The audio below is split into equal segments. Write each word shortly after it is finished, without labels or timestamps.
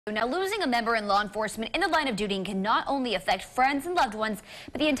Now, losing a member in law enforcement in the line of duty can not only affect friends and loved ones,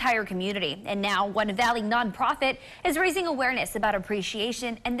 but the entire community. And now, One Valley nonprofit is raising awareness about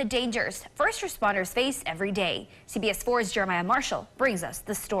appreciation and the dangers first responders face every day. CBS 4's Jeremiah Marshall brings us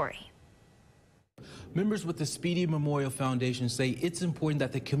the story. Members with the Speedy Memorial Foundation say it's important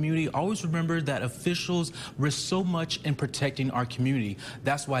that the community always remember that officials risk so much in protecting our community.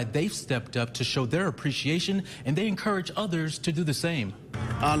 That's why they've stepped up to show their appreciation, and they encourage others to do the same.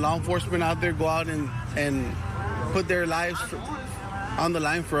 Law enforcement out there go out and put their lives on the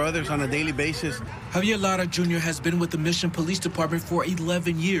line for others on a daily basis. Javier Lara Jr. has been with the Mission Police Department for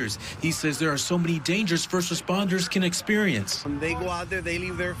 11 years. He says there are so many dangers first responders can experience. They go out there, they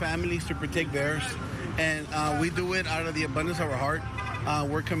leave their families to protect theirs, and we do it out of the abundance of our heart.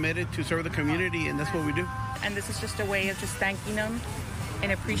 We're committed to serve the community, and that's what we do. And this is just a way of just thanking them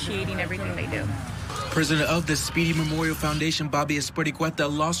and appreciating everything they do. President of the Speedy Memorial Foundation, Bobby Espericueta,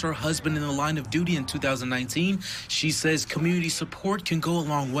 lost her husband in the line of duty in 2019. She says community support can go a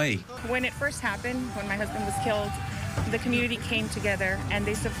long way. When it first happened, when my husband was killed, the community came together and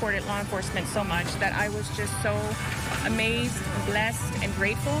they supported law enforcement so much that I was just so amazed, blessed, and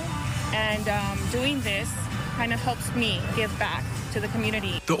grateful. And doing this kind of helps me give back to the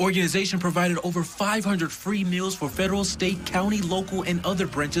community. The organization provided over 500 free meals for federal, state, county, local, and other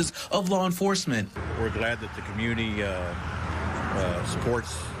branches of law enforcement. We're glad that the community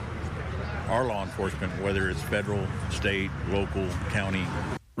supports our law enforcement, whether it's federal, state, local, county.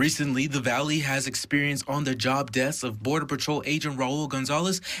 Recently, the Valley has experienced on-the-job deaths of Border Patrol agent Raul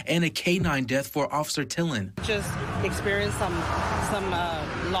Gonzalez and a K-9 death for Officer Tillin. Just experienced some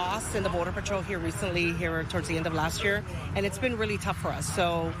loss in the Border Patrol here recently, here towards the end of last year, and it's been really tough for us.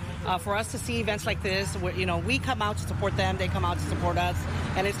 So for us to see events like this, we come out to support them, they come out to support us,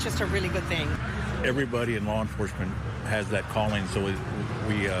 and it's just a really good thing. Everybody in law enforcement has that calling, so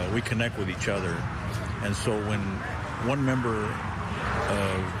we connect with each other. And so when one member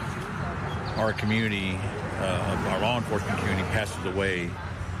of our community, of our law enforcement community, passes away,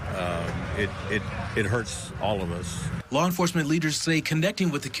 it hurts all of us. Law enforcement leaders say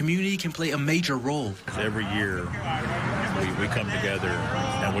connecting with the community can play a major role. Every year, we come together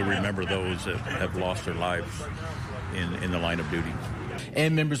and we remember those that have lost their lives in the line of duty.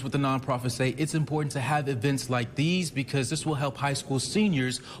 And members with the nonprofit say it's important to have events like these because this will help high school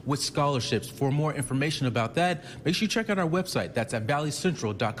seniors with scholarships. For more information about that, make sure you check out our website. That's at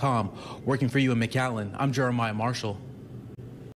valleycentral.com. Working for you in McAllen, I'm Jeremiah Marshall.